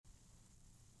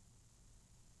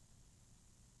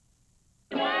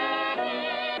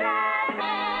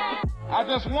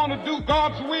just want to do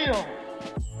God's will.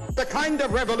 The kind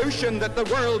of revolution that the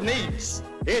world needs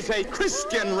is a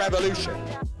Christian revolution.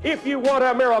 If you want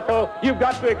a miracle, you've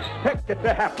got to expect it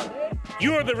to happen.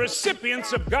 You are the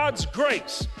recipients of God's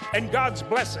grace and God's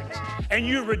blessings, and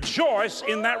you rejoice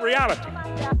in that reality.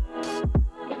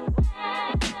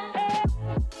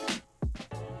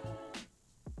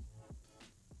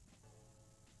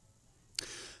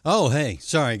 Oh, hey,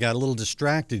 sorry, I got a little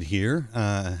distracted here.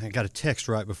 I got a text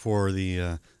right before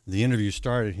the interview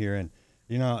started here, and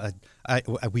you know,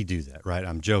 we do that, right?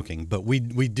 I'm joking, but we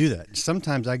do that.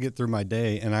 Sometimes I get through my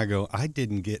day and I go, I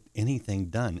didn't get anything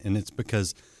done, and it's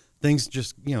because things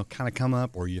just, you know, kind of come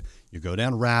up, or you go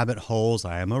down rabbit holes.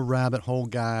 I am a rabbit hole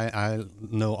guy. I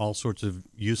know all sorts of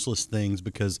useless things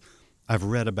because I've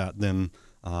read about them,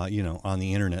 you know, on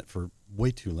the internet for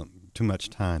way too much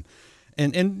time.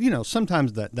 And you know,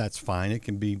 sometimes that's fine. It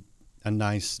can be a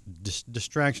nice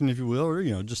distraction, if you will, or,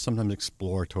 you know, just sometimes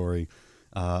exploratory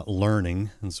learning.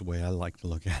 That's the way I like to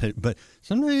look at it. But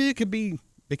sometimes it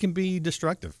can be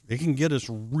destructive. It can get us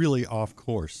really off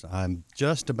course. I'm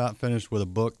just about finished with a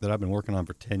book that I've been working on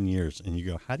for 10 years. And you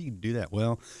go, how do you do that?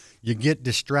 Well, you get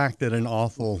distracted an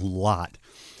awful lot.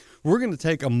 We're going to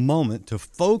take a moment to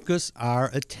focus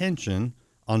our attention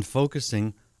on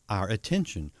focusing our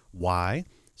attention. Why?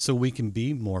 So we can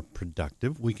be more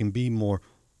productive, we can be more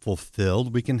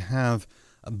fulfilled, we can have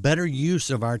a better use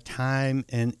of our time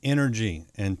and energy.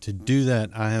 And to do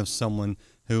that, I have someone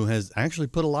who has actually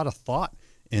put a lot of thought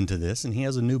into this, and he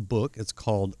has a new book. It's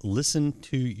called Listen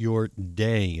to Your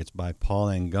Day. It's by Paul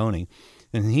Angone,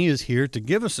 and he is here to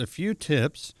give us a few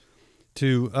tips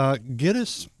to get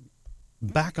us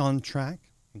back on track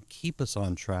and keep us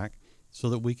on track so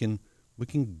that we can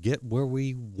get where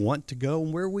we want to go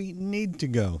and where we need to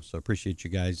go. So I appreciate you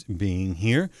guys being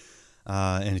here.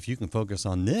 And if you can focus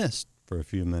on this for a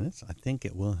few minutes, I think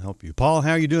it will help you. Paul,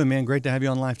 how are you doing, man? Great to have you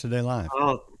on Life Today Live.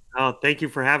 Oh, thank you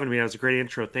for having me. That was a great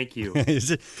intro. Thank you.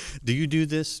 Do you do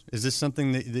this? Is this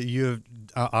something that you have,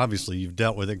 obviously you've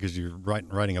dealt with it because you're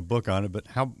writing a book on it, but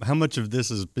how much of this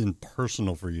has been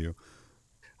personal for you?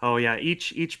 Oh yeah,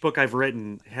 each book I've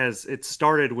written it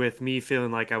started with me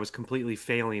feeling like I was completely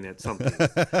failing at something.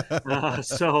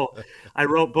 So I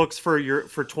wrote books for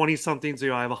 20-somethings. You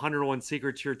know, I have 101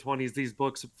 Secrets to Your 20s. These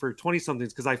books for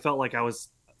 20-somethings because I felt like I was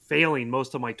failing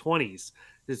most of my 20s.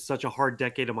 It's such a hard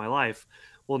decade of my life.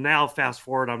 Well, now fast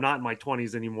forward, I'm not in my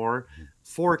 20s anymore.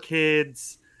 4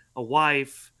 kids, a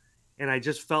wife, and I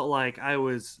just felt like I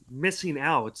was missing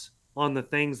out on the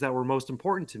things that were most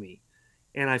important to me.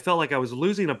 And I felt like I was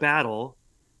losing a battle,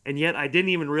 and yet I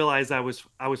didn't even realize I was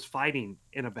fighting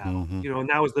in a battle. Mm-hmm. You know, and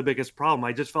that was the biggest problem.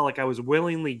 I just felt like I was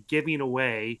willingly giving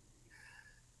away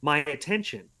my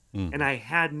attention, and I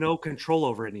had no control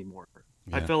over it anymore.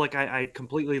 Yeah. I felt like I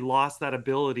completely lost that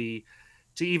ability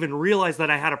to even realize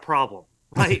that I had a problem,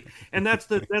 right? And that's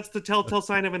the telltale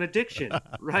sign of an addiction,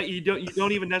 right? You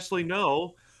don't even necessarily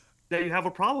know that you have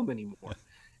a problem anymore.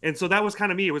 And so that was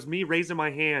kind of me. It was me raising my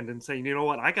hand and saying, you know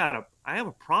what, I have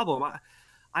a problem.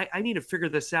 I need to figure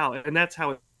this out. And that's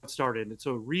how it started. And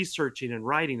so researching and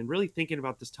writing and really thinking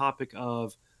about this topic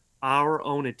of our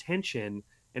own attention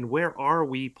and where are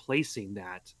we placing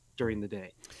that during the day.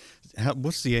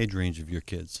 What's the age range of your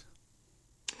kids?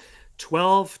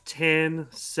 12, 10,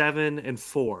 7, and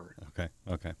 4.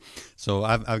 Okay. So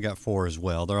I've got 4 as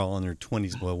well. They're all in their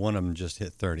 20s. Well, one of them just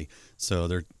hit 30. So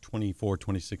they're 24,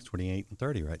 26, 28, and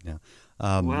 30 right now.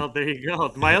 Well, there you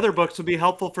go. My other books would be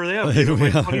helpful for them. You know,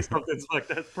 my 20-somethings, like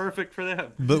that's perfect for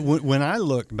them. But when I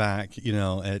look back, you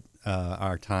know, at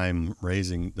our time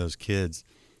raising those kids,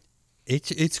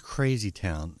 it's crazy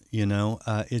town. You know,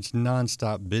 it's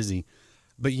nonstop busy,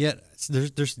 but yet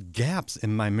there's gaps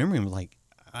in my memory. I'm like,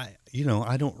 I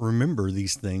don't remember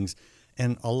these things.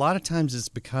 And a lot of times it's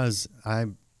because I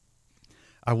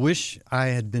wish I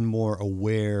had been more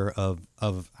aware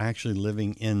of actually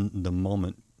living in the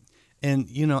moment. And,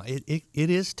 you know, it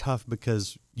is tough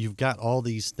because you've got all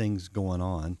these things going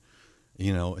on.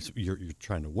 You know, you're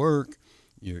trying to work,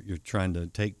 you're trying to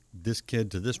take this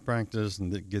kid to this practice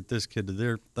and get this kid to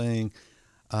their thing.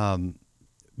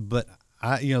 But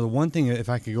the one thing, if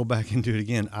I could go back and do it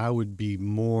again, I would be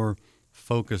more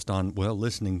focused on,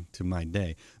 listening to my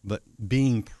day, but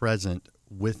being present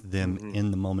with them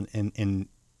in the moment and,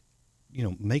 you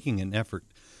know, making an effort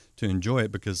to enjoy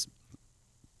it, because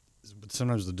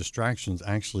sometimes the distractions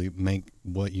actually make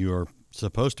what you are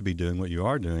supposed to be doing, what you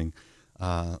are doing,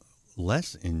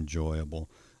 less enjoyable.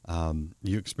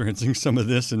 You experiencing some of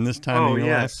this in this time in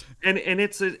your life? And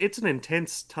it's an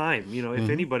intense time. You know, if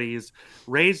anybody has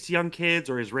raised young kids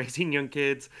or is raising young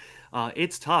kids,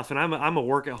 It's tough, and I'm a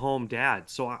work at home dad,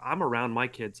 so I'm around my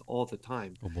kids all the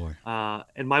time. Oh boy.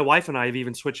 And my wife and I have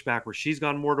even switched back where she's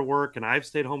gone more to work, and I've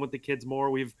stayed home with the kids more.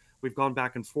 We've gone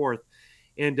back and forth,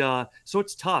 and so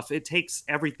it's tough. It takes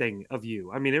everything of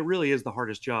you. I mean, it really is the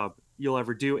hardest job you'll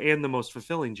ever do, and the most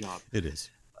fulfilling job. It is.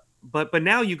 But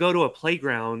now you go to a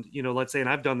playground, let's say, and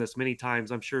I've done this many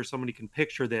times. I'm sure somebody can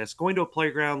picture this: going to a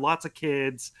playground, lots of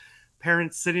kids,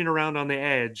 parents sitting around on the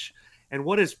edge. And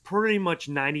what is pretty much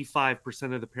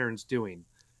 95% of the parents doing?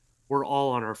 We're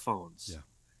all on our phones. Yeah.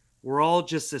 We're all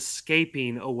just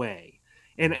escaping away.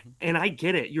 And I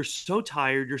get it. You're so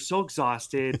tired, you're so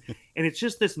exhausted, and it's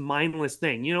just this mindless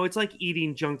thing. It's like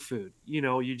eating junk food.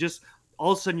 You just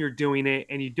all of a sudden you're doing it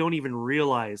and you don't even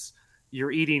realize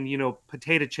you're eating,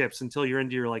 potato chips until you're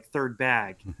into your like third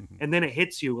bag. And then it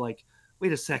hits you like,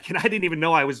 wait a second, I didn't even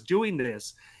know I was doing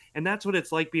this. And that's what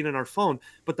it's like being on our phone.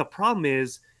 But the problem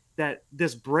is that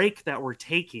this break that we're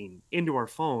taking into our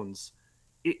phones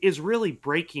is really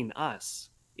breaking us.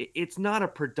 It's not a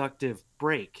productive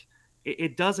break.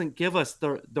 It doesn't give us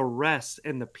the rest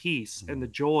and the peace and the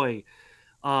joy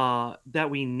that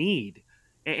we need.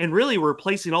 And really, we're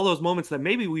replacing all those moments that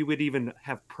maybe we would even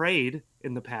have prayed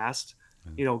in the past.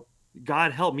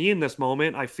 God, help me in this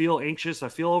moment. I feel anxious. I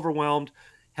feel overwhelmed.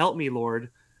 Help me,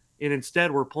 Lord. And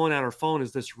instead, we're pulling out our phone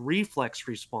as this reflex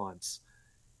response.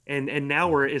 And now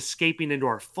we're escaping into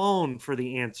our phone for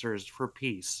the answers, for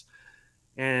peace.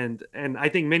 And I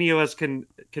think many of us can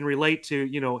relate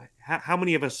to, how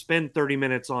many of us spend 30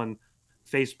 minutes on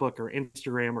Facebook or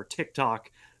Instagram or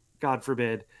TikTok, God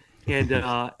forbid. And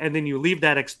and then you leave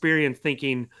that experience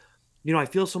thinking, I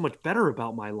feel so much better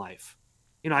about my life.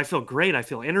 I feel great. I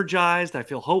feel energized. I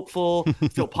feel hopeful,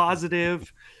 feel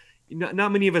positive.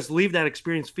 Not many of us leave that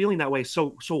experience feeling that way.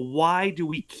 So why do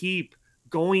we keep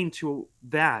going to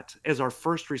that as our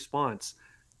first response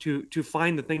to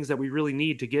find the things that we really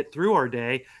need to get through our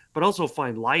day, but also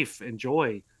find life and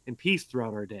joy and peace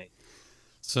throughout our day?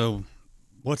 So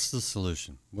what's the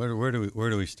solution? Where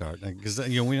do we start? Because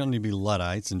we don't need to be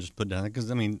Luddites and just put down, because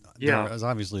there is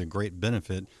obviously a great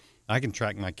benefit. I can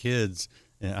track my kids.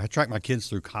 I tracked my kids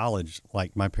through college.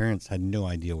 Like, my parents had no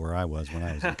idea where I was when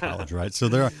I was in college, right? So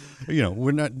there are, we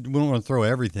don't want to throw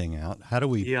everything out. How do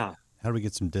we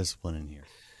get some discipline in here?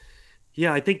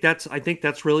 Yeah, I think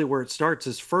that's really where it starts.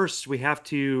 Is first we have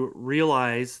to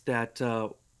realize that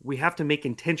we have to make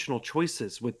intentional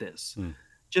choices with this.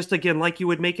 Just again, like you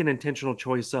would make an intentional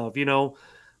choice of,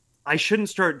 I shouldn't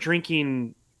start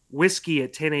drinking whiskey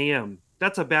at 10 a.m.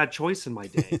 That's a bad choice in my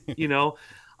day.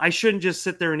 I shouldn't just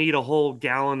sit there and eat a whole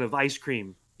gallon of ice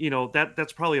cream.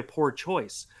 That's probably a poor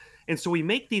choice. And so we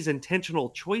make these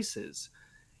intentional choices.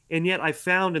 And yet I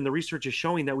found, and the research is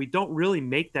showing, that we don't really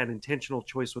make that intentional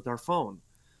choice with our phone.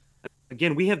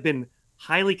 Again, we have been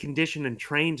highly conditioned and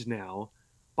trained now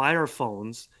by our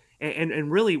phones.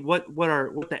 And really what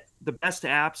the best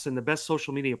apps and the best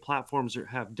social media platforms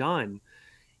have done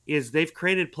is they've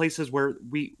created places where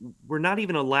we're not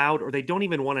even allowed, or they don't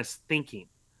even want us thinking.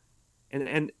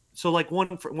 And so, like,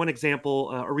 one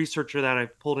example, a researcher that I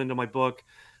pulled into my book,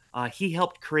 he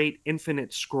helped create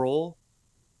Infinite Scroll,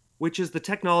 which is the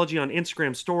technology on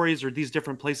Instagram stories or these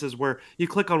different places where you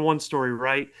click on one story,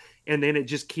 right? And then it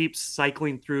just keeps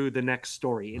cycling through the next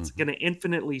story. It's going to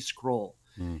infinitely scroll.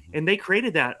 And they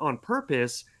created that on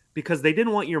purpose because they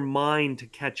didn't want your mind to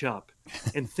catch up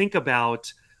and think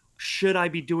about, should I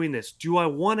be doing this? Do I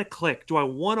want to click? Do I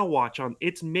want to watch on?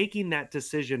 It's making that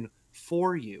decision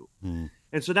for you.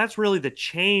 And so that's really the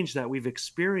change that we've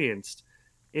experienced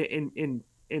in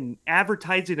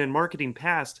advertising and marketing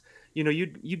past.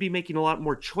 You'd be making a lot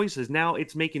more choices. Now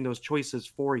it's making those choices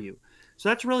for you. So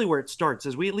that's really where it starts,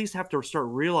 is we at least have to start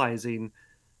realizing,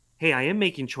 hey, I am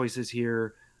making choices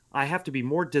here. I have to be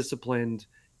more disciplined,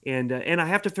 and I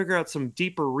have to figure out some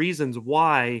deeper reasons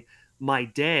why my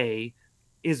day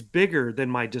is bigger than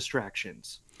my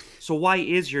distractions. So why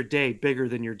is your day bigger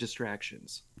than your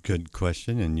distractions? Good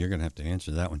question, and you're going to have to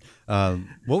answer that one.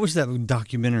 What was that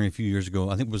documentary a few years ago?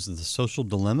 I think it was The Social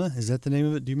Dilemma. Is that the name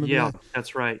of it? Do you remember that? Yeah,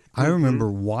 that's right. I remember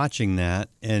watching that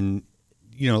and,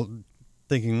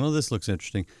 thinking, well, this looks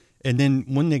interesting. And then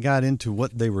when they got into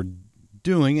what they were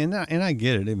doing, and I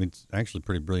get it. I mean, it's actually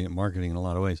pretty brilliant marketing in a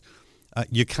lot of ways.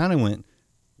 You kind of went,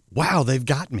 wow, they've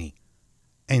got me.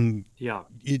 And yeah,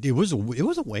 it was a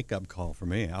wake up call for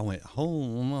me. I went,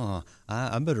 oh,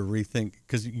 I better rethink,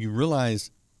 because you realize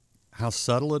how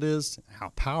subtle it is, how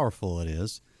powerful it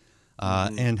is,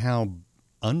 and how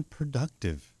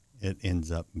unproductive it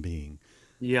ends up being.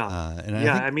 Yeah,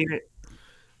 I mean,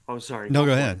 oh, sorry. No,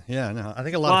 go ahead. Yeah, no, I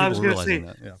think a lot of people are realizing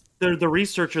that. Yeah. the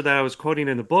researcher that I was quoting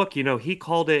in the book, he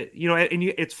called it, and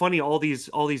it's funny, all these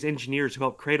engineers who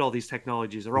help create all these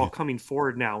technologies are all coming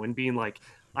forward now and being like,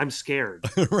 I'm scared,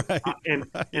 Right, and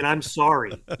I'm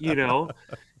sorry,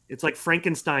 It's like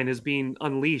Frankenstein is being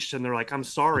unleashed, and they're like, I'm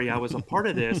sorry, I was a part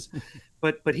of this.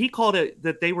 But he called it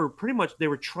that they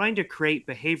were trying to create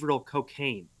behavioral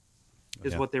cocaine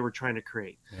is Yeah. what they were trying to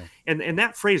create. Yeah. And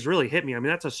that phrase really hit me. I mean,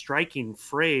 that's a striking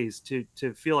phrase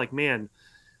to feel like, man,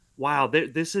 wow,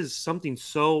 this is something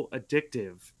so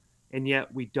addictive, and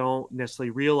yet we don't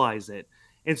necessarily realize it.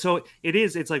 And so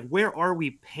it's like, where are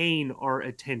we paying our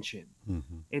attention?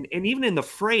 Mm-hmm. And even in the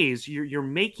phrase, you're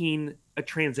making a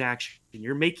transaction,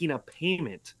 you're making a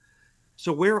payment.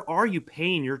 So where are you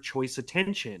paying your choice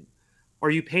attention? Are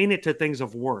you paying it to things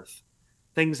of worth,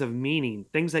 things of meaning,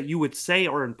 things that you would say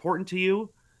are important to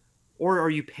you? Or are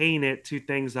you paying it to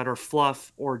things that are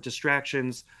fluff or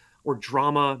distractions or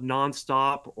drama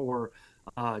nonstop, or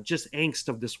just angst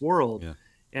of this world?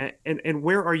 Yeah. And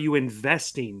where are you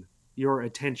investing your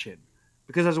attention?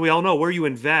 Because as we all know, where you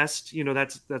invest,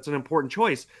 that's an important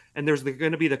choice. And there's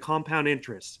going to be the compound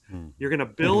interest. Mm-hmm. You're going to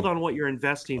build on what you're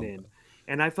investing in.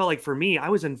 And I felt like for me, I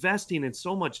was investing in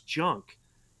so much junk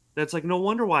that's like, no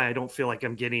wonder why I don't feel like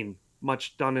I'm getting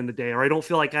much done in the day, or I don't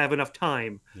feel like I have enough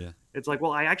time. Yeah. It's like,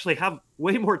 well, I actually have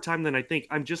way more time than I think.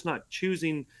 I'm just not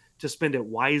choosing to spend it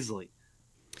wisely.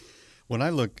 When I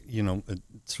look, at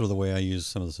sort of the way I use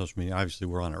some of the social media, obviously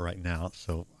we're on it right now,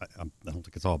 so I don't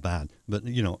think it's all bad. But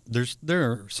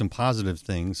there are some positive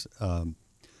things.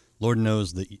 Lord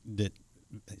knows that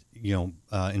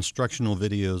instructional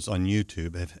videos on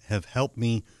YouTube have helped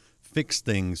me fix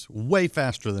things way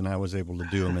faster than I was able to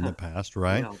do them in the past,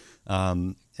 right? Yeah.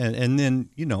 And then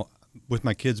with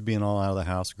my kids being all out of the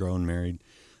house, grown, married,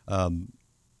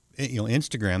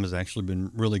 Instagram has actually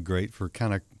been really great for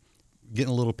kind of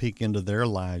getting a little peek into their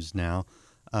lives now,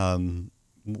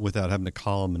 without having to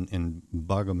call them and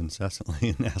bug them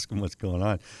incessantly and ask them what's going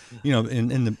on.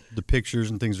 And the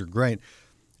pictures and things are great.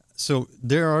 So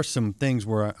there are some things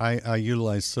where I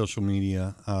utilize social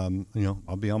media.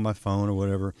 I'll be on my phone or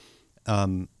whatever,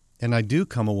 and I do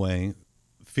come away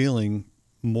feeling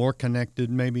more connected,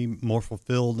 maybe more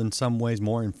fulfilled in some ways,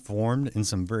 more informed in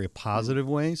some very positive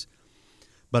ways.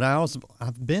 But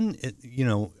I've been,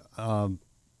 I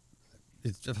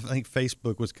think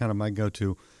Facebook was kind of my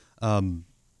go-to,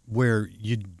 where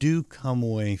you do come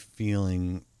away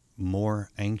feeling more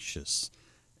anxious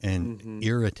and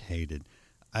irritated.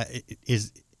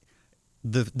 Is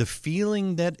the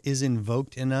feeling that is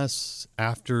invoked in us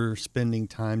after spending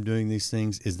time doing these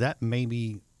things, is that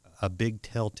maybe a big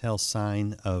telltale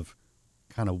sign of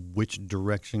kind of which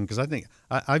direction? Because I think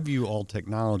I view all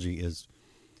technology as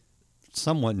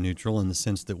somewhat neutral in the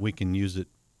sense that we can use it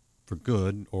for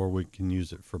good or we can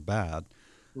use it for bad.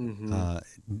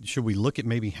 Should we look at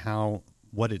maybe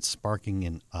what it's sparking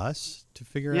in us to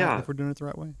figure out if we're doing it the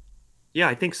right way? Yeah,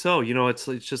 I think so. It's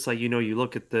just like, you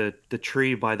look at the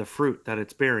tree by the fruit that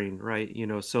it's bearing, right?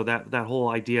 So that whole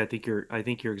idea, I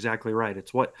think you're exactly right.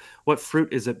 It's what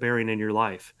fruit is it bearing in your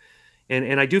life?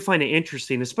 And I do find it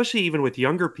interesting, especially even with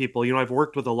younger people. I've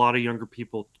worked with a lot of younger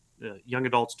people, young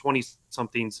adults, 20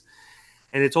 somethings,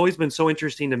 and it's always been so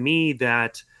interesting to me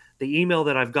that the email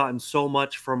that I've gotten so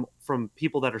much from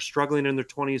people that are struggling in their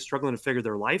 20s, struggling to figure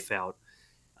their life out.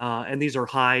 And these are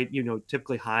high,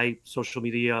 typically high social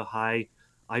media, high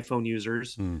iPhone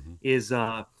users, is,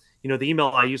 the email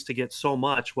I used to get so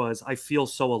much was, I feel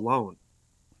so alone.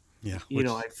 Yeah.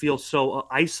 I feel so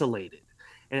isolated.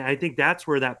 And I think that's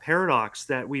where that paradox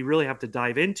that we really have to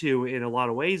dive into in a lot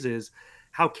of ways is,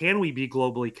 how can we be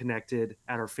globally connected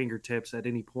at our fingertips at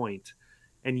any point?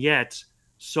 And yet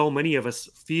so many of us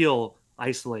feel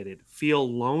isolated,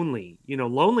 feel lonely.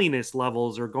 Loneliness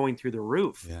levels are going through the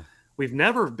roof. Yeah. We've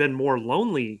never been more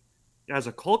lonely as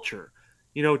a culture,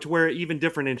 to where even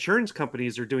different insurance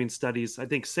companies are doing studies. I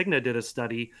think Cigna did a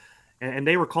study, and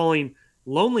they were calling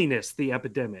loneliness the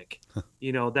epidemic.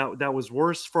 That was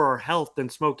worse for our health than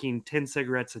smoking 10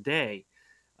 cigarettes a day.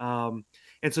 And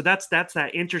so that's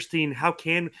that interesting. How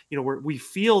can, we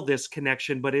feel this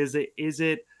connection, but is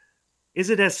it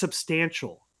as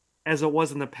substantial as it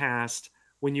was in the past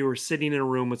when you were sitting in a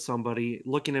room with somebody,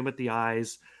 looking them at the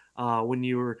eyes, when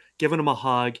you were giving them a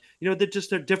hug? They're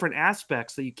just different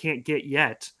aspects that you can't get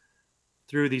yet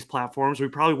through these platforms. We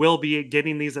probably will be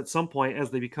getting these at some point as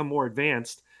they become more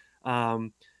advanced.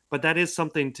 But that is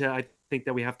something I think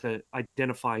that we have to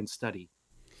identify and study.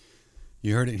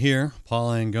 You heard it here.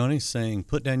 Paul Angone saying,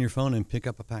 put down your phone and pick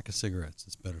up a pack of cigarettes.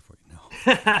 It's better for you. No.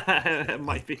 It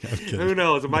might be. Who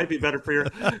knows? It might be better for your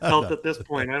health at this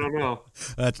point. I don't know.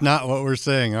 That's not what we're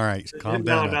saying. All right, calm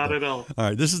down. No, not at all. All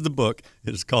right, this is the book.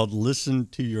 It's called "Listen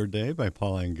to Your Day" by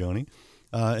Paul Angone,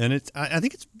 and I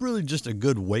think it's really just a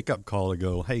good wake-up call to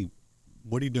go, hey,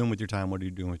 what are you doing with your time? What are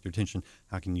you doing with your attention?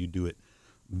 How can you do it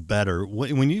better?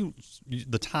 When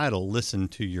the title "Listen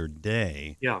to Your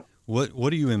Day," yeah,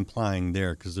 what are you implying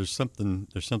there? Because there's something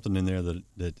in there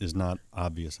that is not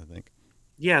obvious, I think.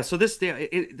 Yeah, so this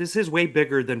is way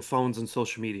bigger than phones and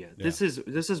social media. Yeah.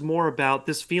 This is more about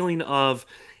this feeling of,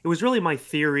 it was really my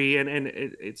theory, and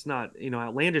it's not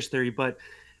outlandish theory, but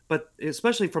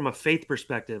especially from a faith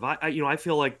perspective, I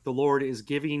feel like the Lord is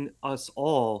giving us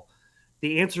all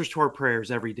the answers to our prayers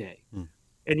every day,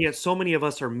 and yet so many of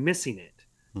us are missing it.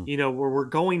 Where we're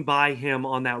going by Him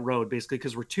on that road basically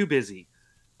because we're too busy.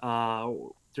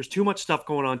 There's too much stuff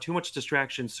going on, too much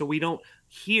distraction, so we don't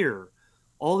hear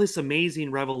all this amazing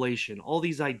revelation, all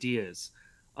these ideas,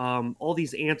 all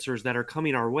these answers that are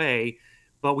coming our way,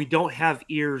 but we don't have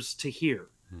ears to hear,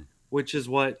 which is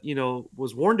what,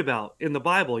 was warned about in the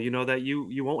Bible, that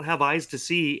you won't have eyes to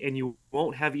see and you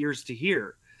won't have ears to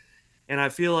hear. And I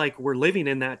feel like we're living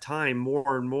in that time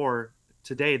more and more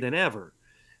today than ever.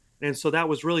 And so that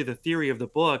was really the theory of the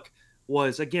book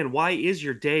was, again, why is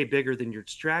your day bigger than your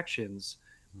distractions?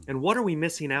 And what are we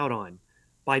missing out on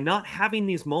by not having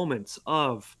these moments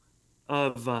of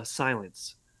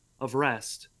silence, of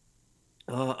rest,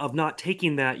 of not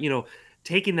taking that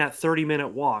 30-minute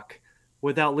walk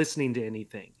without listening to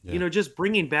anything? Yeah. Just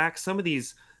bringing back some of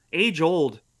these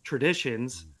age-old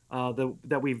traditions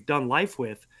that we've done life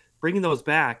with, bringing those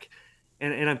back.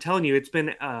 And I'm telling you, it's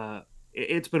been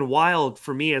wild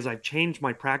for me as I've changed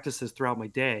my practices throughout my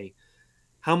day,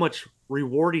 how much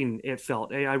rewarding it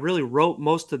felt. I really wrote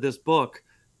most of this book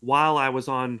while I was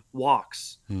on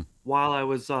walks, while I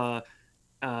was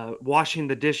washing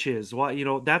the dishes.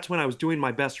 That's when I was doing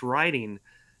my best writing,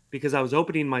 because I was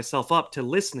opening myself up to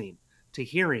listening, to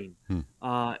hearing,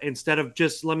 instead of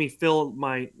just let me fill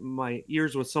my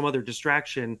ears with some other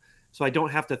distraction so I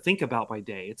don't have to think about my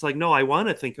day. It's like, no, I want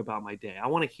to think about my day. I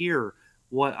want to hear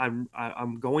what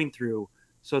I'm going through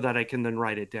so that I can then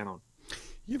write it down.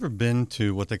 You ever been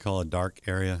to what they call a dark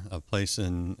area, a place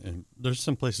and there's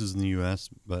some places in the U.S.,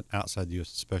 but outside the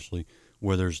U.S. especially,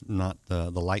 where there's not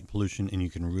the light pollution and you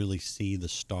can really see the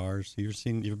stars? You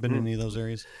ever been in any of those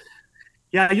areas?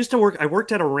 Yeah, I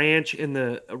worked at a ranch in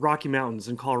the Rocky Mountains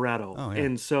in Colorado. Oh, yeah.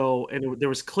 And there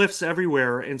was cliffs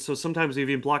everywhere. And so sometimes we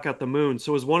even block out the moon.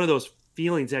 So it was one of those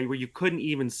feelings where you couldn't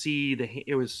even see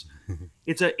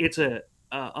it's a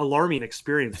alarming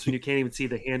experience when you can't even see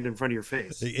the hand in front of your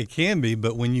face. It can be,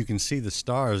 but when you can see the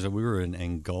stars, we were in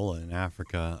Angola in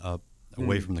Africa, up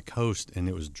away from the coast, and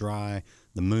it was dry.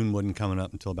 The moon wasn't coming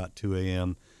up until about 2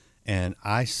 a.m. And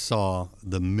I saw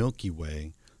the Milky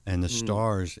Way and the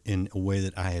stars in a way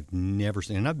that I have never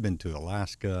seen. And I've been to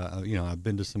Alaska, I've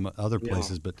been to some other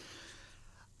places, but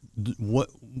what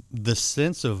the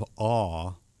sense of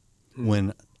awe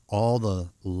when all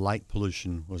the light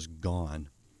pollution was gone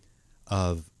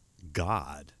of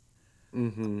God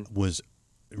was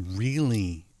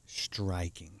really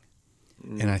striking.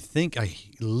 And I think a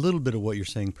little bit of what you're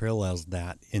saying parallels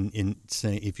that in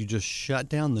saying if you just shut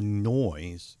down the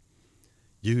noise,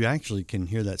 you actually can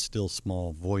hear that still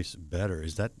small voice better.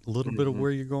 Is that a little bit of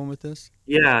where you're going with this?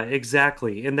 Yeah,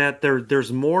 exactly. And that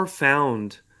there's more of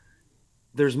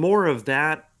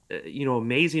that,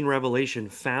 amazing revelation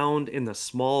found in the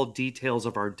small details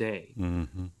of our day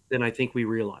than I think we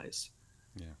realize.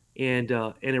 Yeah. And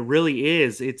it really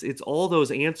is. It's all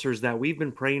those answers that we've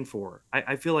been praying for.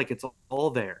 I feel like it's all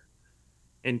there.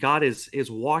 And God is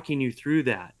walking you through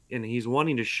that, and He's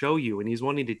wanting to show you, and He's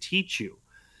wanting to teach you.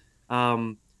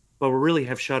 But we really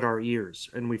have shut our ears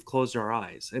and we've closed our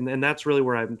eyes. And that's really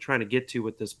where I'm trying to get to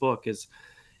with this book is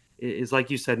like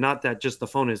you said, not that just the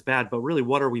phone is bad, but really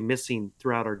what are we missing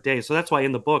throughout our day? So that's why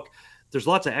in the book, there's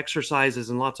lots of exercises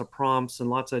and lots of prompts and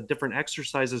lots of different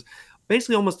exercises,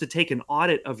 basically almost to take an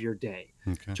audit of your day,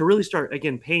 to really start,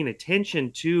 again, paying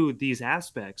attention to these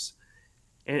aspects.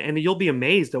 And you'll be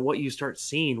amazed at what you start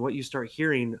seeing, what you start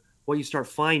hearing, what you start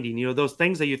finding, those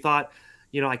things that you thought,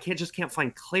 I can't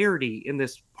find clarity in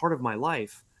this part of my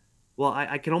life. Well,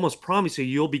 I can almost promise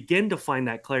you'll begin to find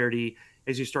that clarity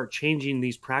as you start changing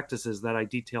these practices that I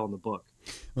detail in the book.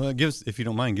 Well, if you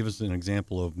don't mind, give us an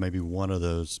example of maybe one of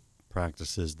those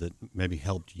practices that maybe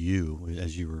helped you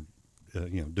as you were,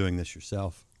 doing this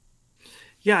yourself.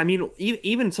 Yeah, I mean,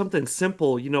 even something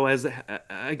simple, as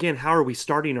again, how are we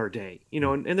starting our day?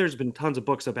 And there's been tons of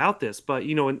books about this, but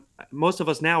and most of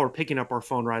us now are picking up our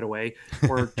phone right away,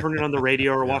 or turning on the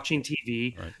radio, or Yeah, watching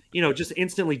TV, right. just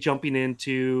instantly jumping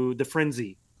into the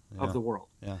frenzy of Yeah, the world.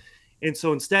 yeah. And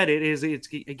so instead, it's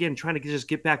again trying to just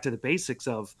get back to the basics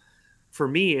of. For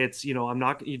me, it's I'm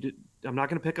not going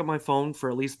to pick up my phone for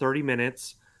at least 30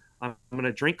 minutes. I'm going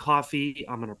to drink coffee.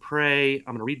 I'm going to pray. I'm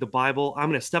going to read the Bible. I'm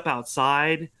going to step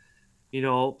outside.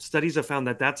 Studies have found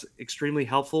that that's extremely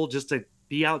helpful, just to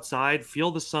be outside,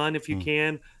 feel the sun if you Mm,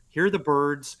 can, hear the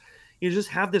birds. Just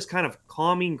have this kind of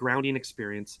calming, grounding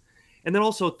experience. And then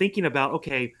also thinking about,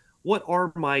 okay, what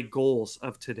are my goals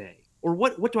of today? Or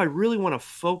what do I really want to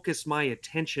focus my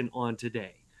attention on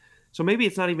today? So maybe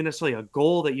it's not even necessarily a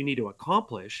goal that you need to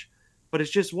accomplish, but it's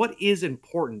just what is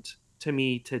important to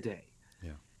me today.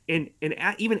 yeah. And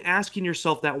even asking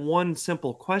yourself that one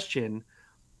simple question,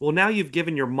 well, now you've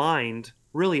given your mind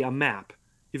really a map.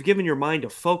 You've given your mind a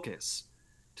focus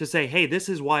to say, hey, this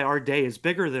is why our day is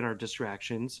bigger than our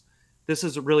distractions. This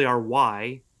is really our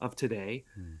why of today.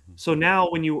 Mhm. So now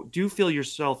when you do feel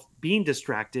yourself being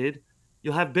distracted,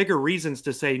 you'll have bigger reasons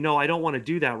to say, no, I don't want to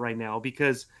do that right now,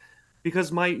 because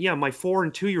my 4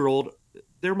 and 2 year old,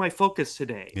 they're my focus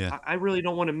today. Yeah, I really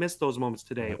don't want to miss those moments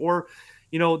today. right. Or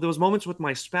those moments with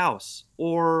my spouse,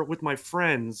 or with my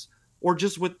friends, or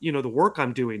just with the work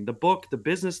I'm doing, the book, the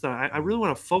business, that I really Mm,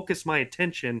 want to focus my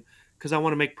attention, because I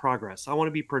want to make progress, I want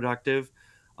to be productive.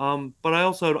 But I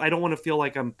don't want to feel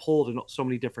like I'm pulled in so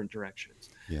many different directions.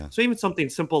 yeah. So even something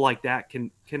simple like that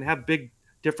can have big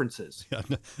differences. Yeah,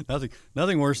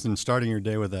 nothing worse than starting your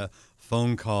day with a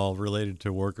phone call related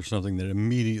to work or something that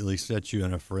immediately sets you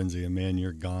in a frenzy, and man,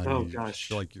 you're gone. Oh You just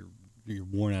feel gosh. like you're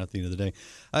worn out at the end of the day.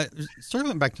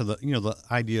 Circling back to the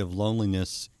idea of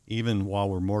loneliness, even while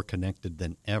we're more connected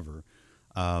than ever.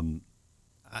 Um,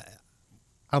 I,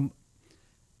 I'm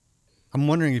I'm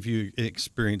wondering if you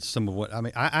experience some of what I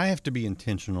mean. I have to be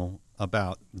intentional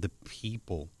about the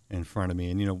people in front of me,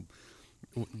 and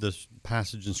this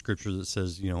passage in Scripture that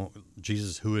says,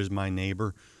 Jesus, who is my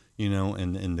neighbor,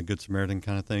 and the Good Samaritan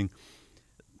kind of thing.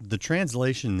 The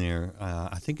translation there,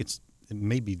 I think it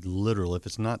may be literal. If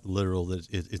it's not literal, that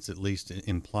it's at least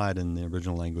implied in the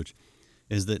original language,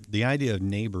 is that the idea of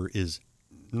neighbor is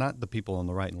not the people on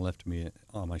the right and left of me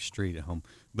on my street at home,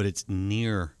 but it's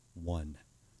near one,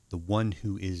 the one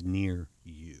who is near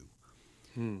you.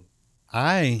 Hmm.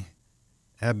 I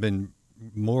have been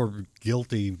more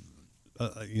guilty,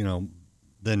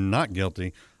 than not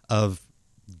guilty of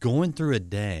going through a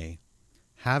day,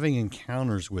 having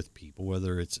encounters with people,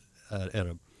 whether it's at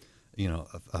a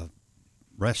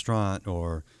restaurant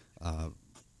or a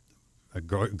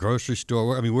grocery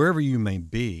store. I mean, wherever you may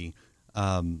be,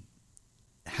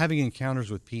 having encounters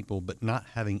with people, but not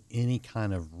having any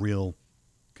kind of real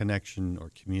connection or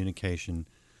communication,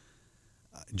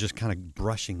 just kind of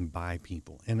brushing by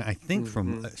people. And I think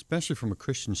Mhm. especially from a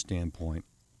Christian standpoint,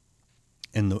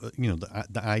 and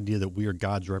the idea that we are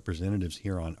God's representatives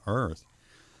here on earth,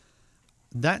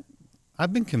 that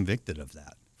I've been convicted of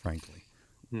that, frankly.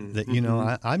 That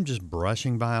Mhm. I'm just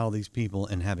brushing by all these people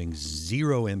and having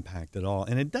zero impact at all.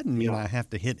 And it doesn't mean Yeah. I have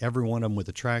to hit every one of them with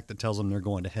a tract that tells them they're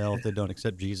going to hell if they don't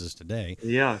accept Jesus today.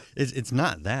 Yeah. It's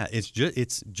not that. It's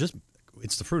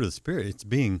the fruit of the Spirit. It's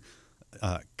being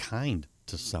kind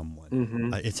to someone.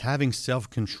 Mhm. It's having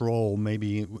self-control,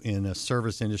 maybe in a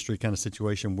service industry kind of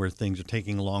situation where things are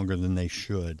taking longer than they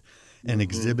should, and Mhm.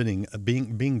 exhibiting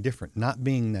being different, not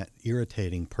being that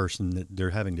irritating person that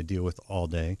they're having to deal with all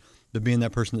day, but being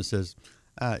that person that says,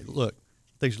 "Look,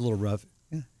 things are a little rough.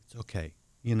 Yeah, it's okay,"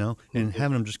 and Mhm.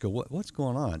 having them just go, "What's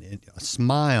going on?" And a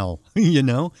smile, you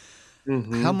know.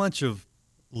 How Mhm. much of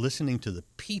listening to the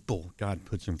people God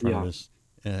puts in front of Yeah. us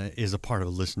is a part of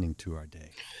listening to our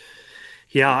day?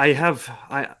 Yeah,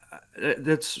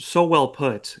 that's so well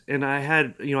put. And I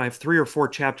have 3 or 4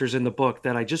 chapters in the book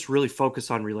that I just really focus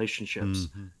on relationships.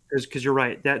 Hmm. Because you're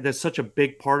right, that's such a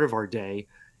big part of our day,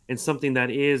 and something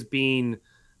that is being,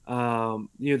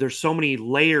 there's so many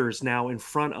layers now in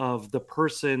front of the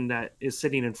person that is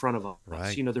sitting in front of us.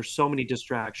 Right, There's so many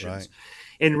distractions. right.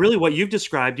 And really what you've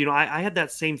described, I had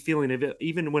that same feeling of it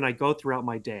even when I go throughout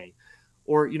my day.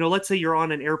 Or, let's say you're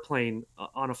on an airplane,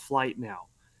 on a flight now.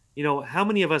 How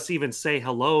many of us even say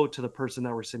hello to the person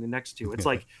that we're sitting next to? It's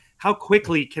like, how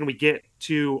quickly can we get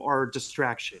to our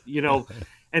distraction?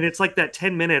 And it's like that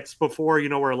 10 minutes before,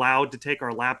 we're allowed to take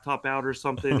our laptop out or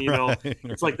something. Right,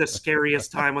 It's like the right.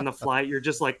 scariest time on the flight. You're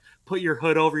just like, put your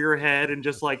hood over your head and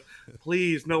just like,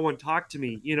 please, no one talk to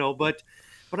me.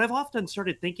 But I've often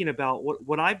started thinking about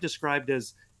what I've described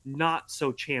as not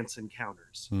so chance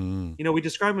encounters. Mm. We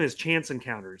describe them as chance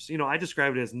encounters. I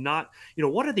describe it as not,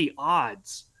 what are the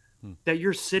odds that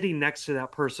you're sitting next to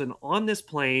that person on this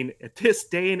plane at this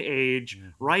day and age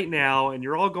right now, and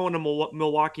you're all going to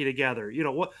Milwaukee together?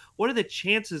 What are the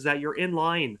chances that you're in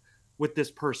line with this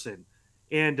person,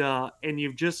 and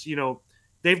you've just,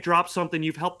 they've dropped something,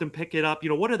 you've helped them pick it up.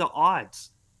 What are the odds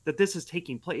that this is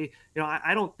taking place?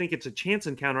 I don't think it's a chance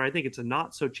encounter. I think it's a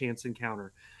not so chance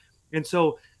encounter. And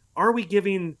so, are we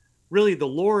giving really the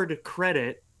Lord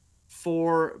credit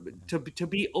to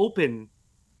be open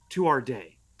to our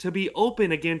day, to be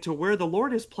open again to where the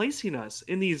Lord is placing us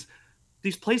in these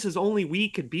places only we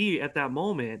could be at that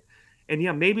moment? And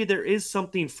yeah, maybe there is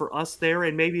something for us there,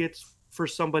 and maybe it's for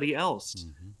somebody else,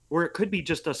 where it could be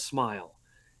just a smile,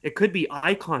 it could be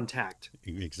eye contact,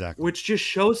 Exactly. which just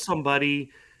shows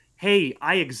somebody, hey,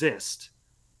 I exist.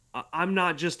 I'm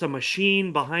not just a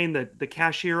machine behind the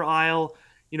cashier aisle.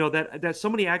 That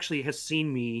somebody actually has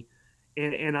seen me,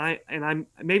 and I'm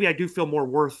maybe I do feel more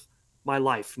worth my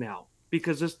life now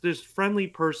because this friendly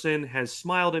person has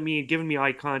smiled at me and given me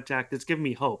eye contact. It's given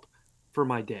me hope for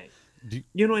my day. Do,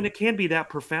 And it can be that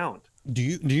profound. do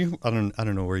you? I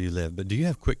don't know where you live, but do you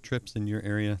have Quick Trips in your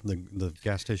area? The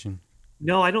gas station.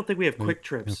 No, I don't think we have quick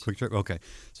You know, trips. Quick Trip. Okay,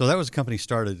 so that was a company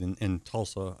started in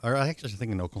Tulsa, or I actually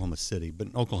think in Oklahoma City, but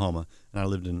in Oklahoma, and I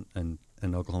lived in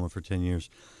Oklahoma for 10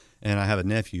 years, and I have a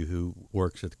nephew who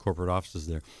works at the corporate offices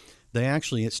there. They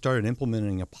actually started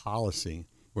implementing a policy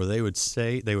where they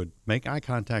would make eye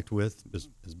contact with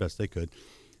as best they could,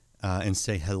 and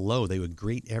say hello. They would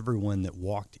greet everyone that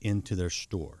walked into their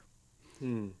store.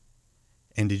 And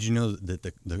did you know that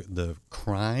the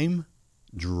crime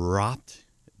dropped?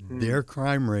 Their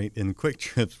crime rate in Quick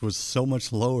Trips was so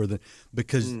much lower than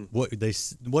because what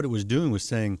it was doing was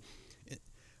saying,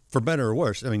 for better or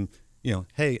worse, I mean,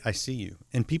 hey, I see you,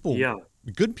 and people,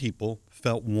 good people,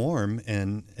 felt warm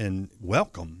and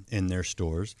welcome in their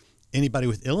stores. Anybody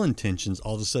with ill intentions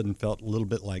all of a sudden felt a little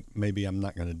bit like maybe I'm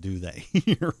not going to do that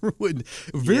here.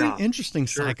 Very interesting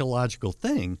psychological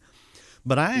thing.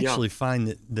 But I actually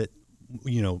find that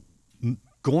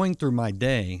going through my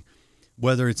day,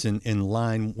 whether it's in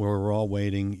line where we're all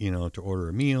waiting, to order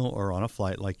a meal or on a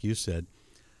flight, like you said,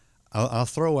 I'll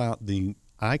throw out the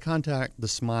eye contact, the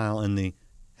smile, and the,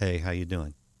 hey, how you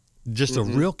doing? Just a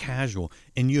real casual.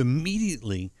 And you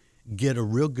immediately get a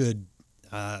real good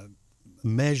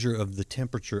measure of the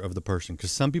temperature of the person,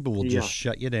 because some people will just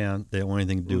shut you down. They don't want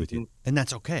anything to do with you. And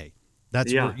that's okay.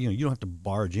 That's where, you don't have to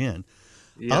barge in.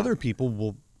 Other people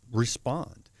will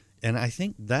respond. And I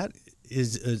think that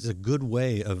is a good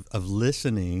way of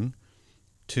listening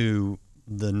to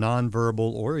the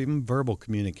nonverbal or even verbal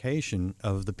communication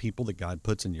of the people that God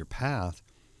puts in your path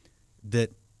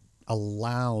that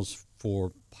allows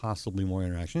for possibly more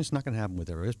interaction. It's not going to happen with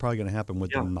everybody. It's probably going to happen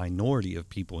with the minority of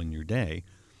people in your day.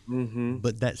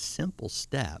 But that simple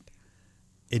step,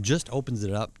 it just opens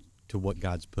it up to what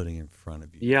God's putting in front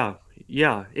of you.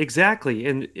 Yeah, exactly.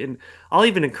 And I'll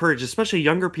even encourage, especially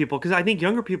younger people, because I think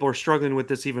younger people are struggling with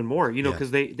this even more,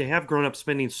 because they have grown up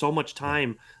spending so much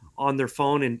time on their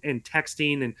phone and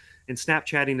texting and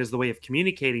Snapchatting as the way of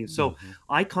communicating. So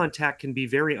eye contact can be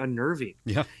very unnerving.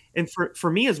 Yeah. And for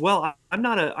me as well, I'm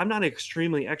not an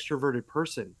extremely extroverted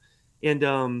person.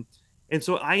 And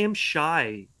so I am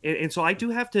shy. And so I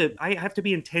have to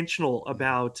be intentional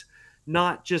about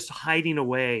not just hiding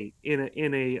away in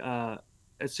a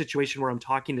situation where I'm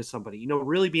talking to somebody,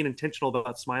 really being intentional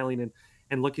about smiling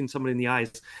and looking somebody in the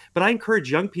eyes. But I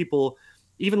encourage young people,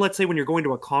 even let's say when you're going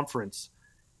to a conference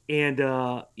and,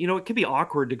 it can be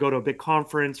awkward to go to a big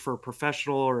conference for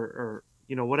professional or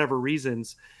whatever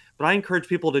reasons. But I encourage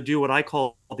people to do what I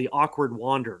call the awkward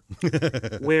wander,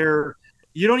 where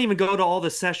you don't even go to all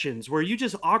the sessions, where you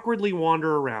just awkwardly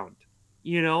wander around,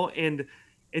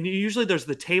 and usually there's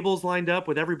the tables lined up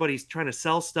with everybody's trying to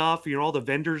sell stuff, all the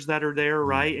vendors that are there,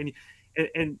 right?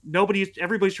 And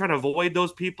everybody's trying to avoid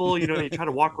those people, you try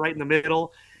to walk right in the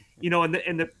middle,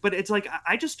 but it's like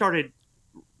I just started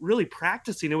really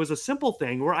practicing. It was a simple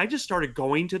thing where I just started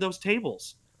going to those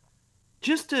tables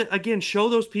just to, again, show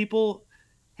those people,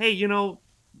 hey,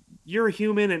 you're a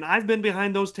human and I've been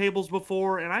behind those tables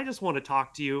before, and I just want to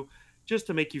talk to you just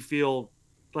to make you feel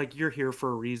like you're here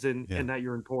for a reason and that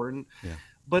you're important. Yeah.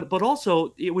 But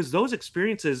also it was those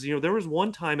experiences. There was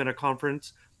one time at a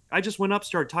conference, I just went up,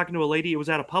 started talking to a lady. It was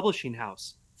at a publishing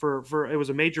house for it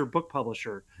was a major book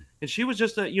publisher, and she was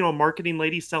just a marketing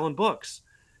lady selling books.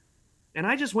 And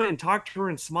I just went and talked to her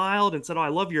and smiled and said, "Oh, I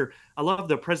love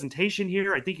the presentation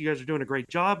here. I think you guys are doing a great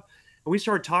job." And we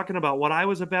started talking about what I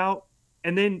was about,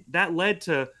 and then that led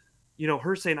to,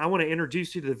 her saying, I want to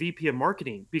introduce you to the VP of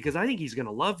marketing because I think he's going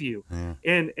to love you.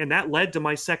 Yeah. And that led to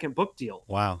my second book deal.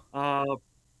 Wow.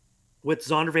 With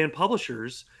Zondervan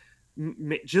Publishers,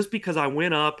 just because I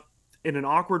went up in an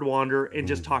awkward wander and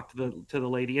just talked to the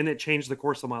lady, and it changed the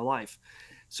course of my life.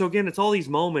 So again, it's all these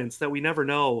moments that we never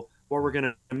know what we're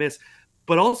going to miss,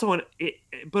 but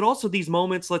also these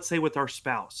moments, let's say with our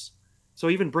spouse. So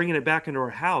even bringing it back into our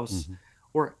house,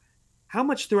 or how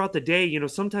much throughout the day,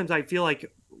 sometimes I feel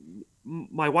like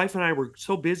my wife and I were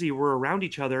so busy, we're around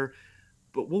each other,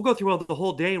 but we'll go through the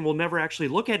whole day and we'll never actually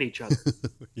look at each other.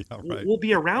 Yeah, right. We'll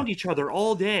be around each other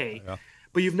all day, Yeah.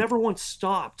 but you've never once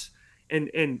stopped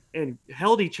and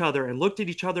held each other and looked at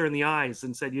each other in the eyes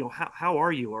and said, how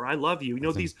are you? Or I love you.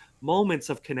 These moments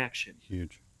of connection.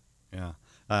 Huge. Yeah.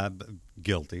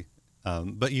 Guilty.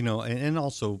 But and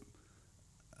also,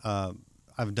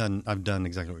 I've done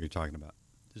exactly what you're talking about.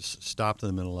 Just stopped in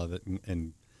the middle of it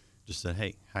and just said,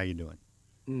 hey, how you doing?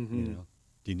 Mm-hmm.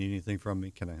 Do you need anything from me?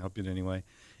 Can I help you in any way?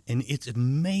 And it's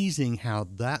amazing how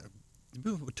that,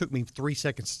 it took me 3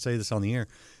 seconds to say this on the air.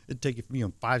 It'd take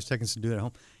you 5 seconds to do it at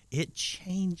home. It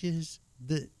changes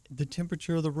the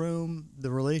temperature of the room, the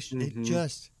relation. It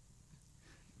just,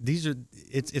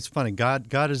 it's funny.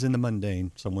 God is in the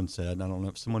mundane, someone said. I don't know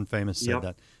if someone famous said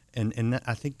that. And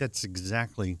I think that's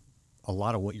exactly a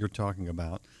lot of what you're talking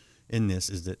about in this,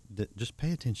 is that just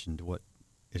pay attention to what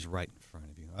is right in front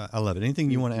of you. I love it.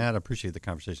 Anything you want to add? I appreciate the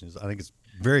conversation. I think it's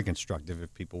very constructive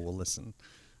if people will listen.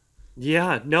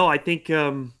 Yeah, no, I think,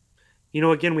 again,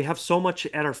 we have so much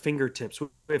at our fingertips. We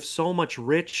have so much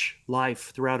rich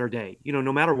life throughout our day.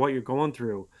 No matter what you're going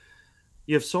through,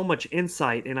 you have so much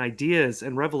insight and ideas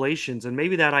and revelations. And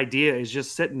maybe that idea is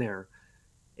just sitting there.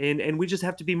 And we just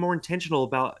have to be more intentional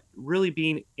about really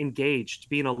being engaged,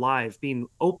 being alive, being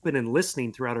open and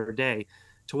listening throughout our day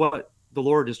to what the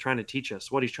Lord is trying to teach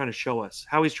us, what he's trying to show us,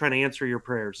 how he's trying to answer your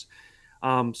prayers.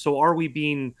 So are we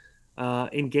being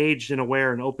engaged and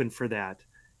aware and open for that?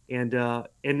 And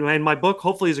my book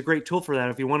hopefully is a great tool for that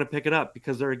if you want to pick it up,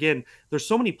 because there's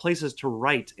so many places to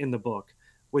write in the book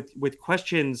with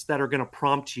questions that are going to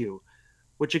prompt you,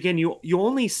 which again, you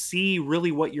only see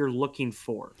really what you're looking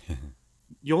for.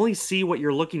 You only see what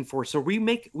you're looking for. So we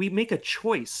make a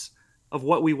choice of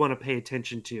what we want to pay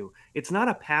attention to. It's not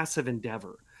a passive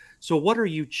endeavor. So what are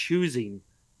you choosing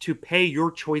to pay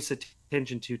your choice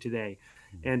attention to today?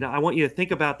 And I want you to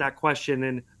think about that question,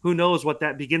 and who knows what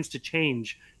that begins to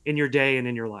change in your day and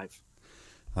in your life.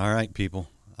 All right, people.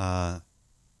 And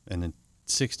in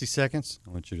 60 seconds, I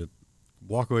want you to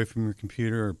walk away from your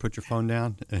computer or put your phone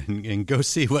down and go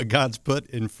see what God's put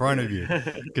in front of you.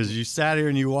 Because you sat here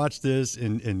and you watched this,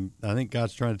 and I think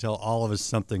God's trying to tell all of us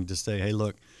something, to say, hey,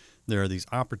 look, there are these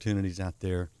opportunities out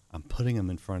there. I'm putting them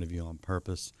in front of you on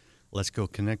purpose. Let's go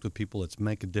connect with people. Let's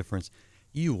make a difference.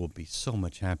 You will be so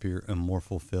much happier and more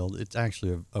fulfilled. It's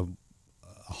actually a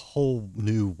whole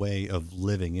new way of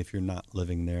living if you're not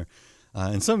living there.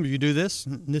 And some of you do this.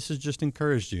 This has just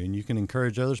encouraged you. And you can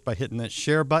encourage others by hitting that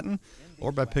share button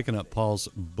or by picking up Paul's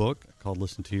book called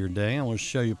Listen to Your Day. I want to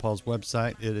show you Paul's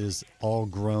website. It is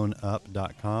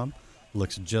allgrownup.com.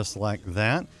 Looks just like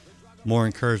that. More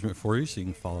encouragement for you, so you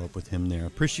can follow up with him there.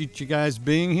 Appreciate you guys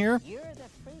being here.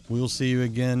 We'll see you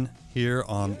again here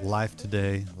on Life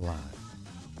Today Live.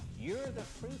 You're the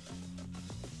fruit.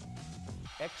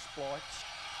 Exploits